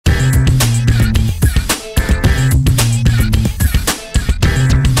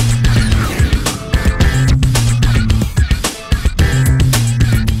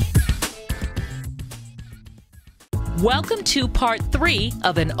to part 3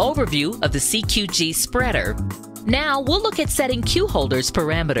 of an overview of the CQG Spreader. Now we'll look at setting queue holders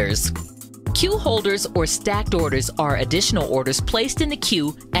parameters. Queue holders or stacked orders are additional orders placed in the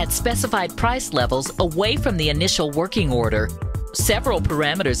queue at specified price levels away from the initial working order. Several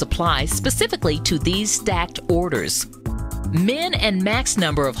parameters apply specifically to these stacked orders. Min and max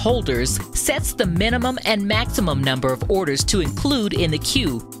number of holders sets the minimum and maximum number of orders to include in the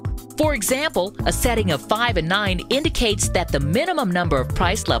queue. For example, a setting of 5 and 9 indicates that the minimum number of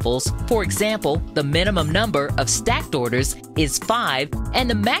price levels, for example, the minimum number of stacked orders is 5 and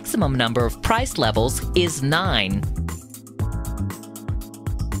the maximum number of price levels is 9.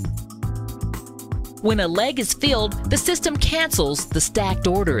 When a leg is filled, the system cancels the stacked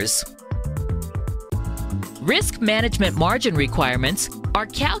orders. Risk management margin requirements are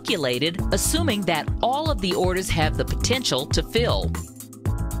calculated assuming that all of the orders have the potential to fill.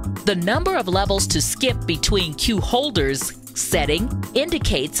 The number of levels to skip between queue holders setting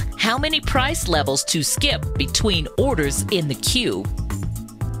indicates how many price levels to skip between orders in the queue.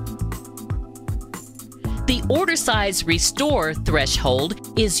 The order size restore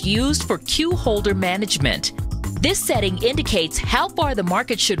threshold is used for queue holder management. This setting indicates how far the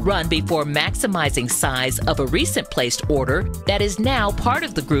market should run before maximizing size of a recent placed order that is now part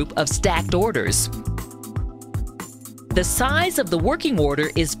of the group of stacked orders. The size of the working order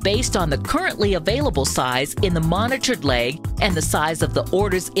is based on the currently available size in the monitored leg and the size of the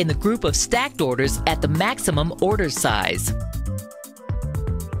orders in the group of stacked orders at the maximum order size.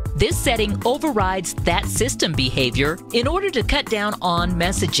 This setting overrides that system behavior in order to cut down on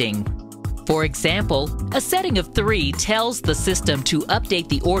messaging. For example, a setting of 3 tells the system to update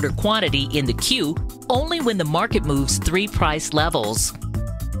the order quantity in the queue only when the market moves 3 price levels.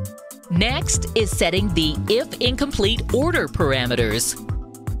 Next is setting the if incomplete order parameters.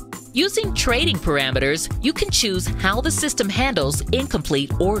 Using trading parameters, you can choose how the system handles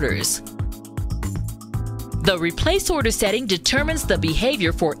incomplete orders. The replace order setting determines the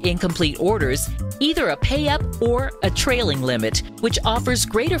behavior for incomplete orders, either a pay-up or a trailing limit, which offers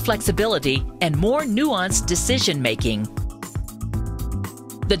greater flexibility and more nuanced decision-making.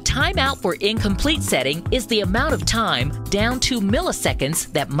 The timeout for incomplete setting is the amount of time, down to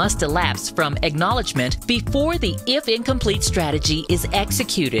milliseconds, that must elapse from acknowledgement before the if incomplete strategy is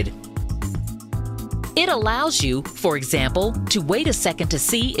executed. It allows you, for example, to wait a second to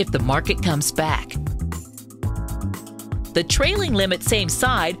see if the market comes back. The trailing limit same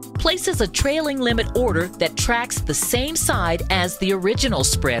side places a trailing limit order that tracks the same side as the original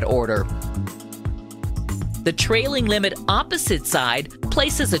spread order. The trailing limit opposite side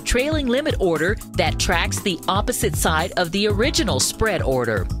places a trailing limit order that tracks the opposite side of the original spread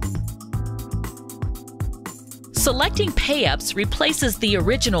order. Selecting pay-ups replaces the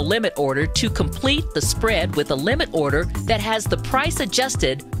original limit order to complete the spread with a limit order that has the price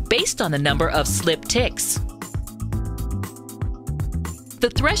adjusted based on the number of slip ticks. The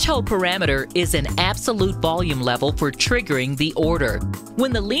threshold parameter is an absolute volume level for triggering the order.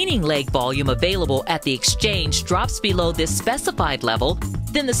 When the leaning leg volume available at the exchange drops below this specified level,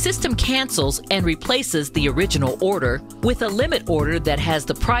 then the system cancels and replaces the original order with a limit order that has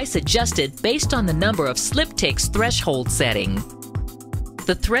the price adjusted based on the number of slip ticks threshold setting.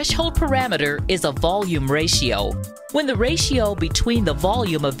 The threshold parameter is a volume ratio. When the ratio between the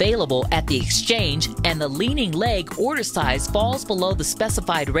volume available at the exchange and the leaning leg order size falls below the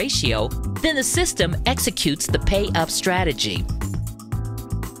specified ratio, then the system executes the pay-up strategy.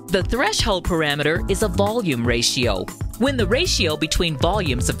 The threshold parameter is a volume ratio. When the ratio between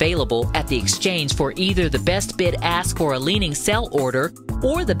volumes available at the exchange for either the best bid ask for a leaning sell order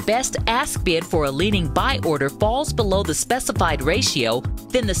or the best ask bid for a leaning buy order falls below the specified ratio,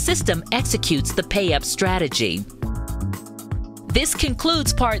 then the system executes the pay-up strategy. This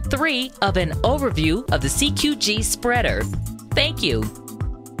concludes part 3 of an overview of the CQG Spreader. Thank you.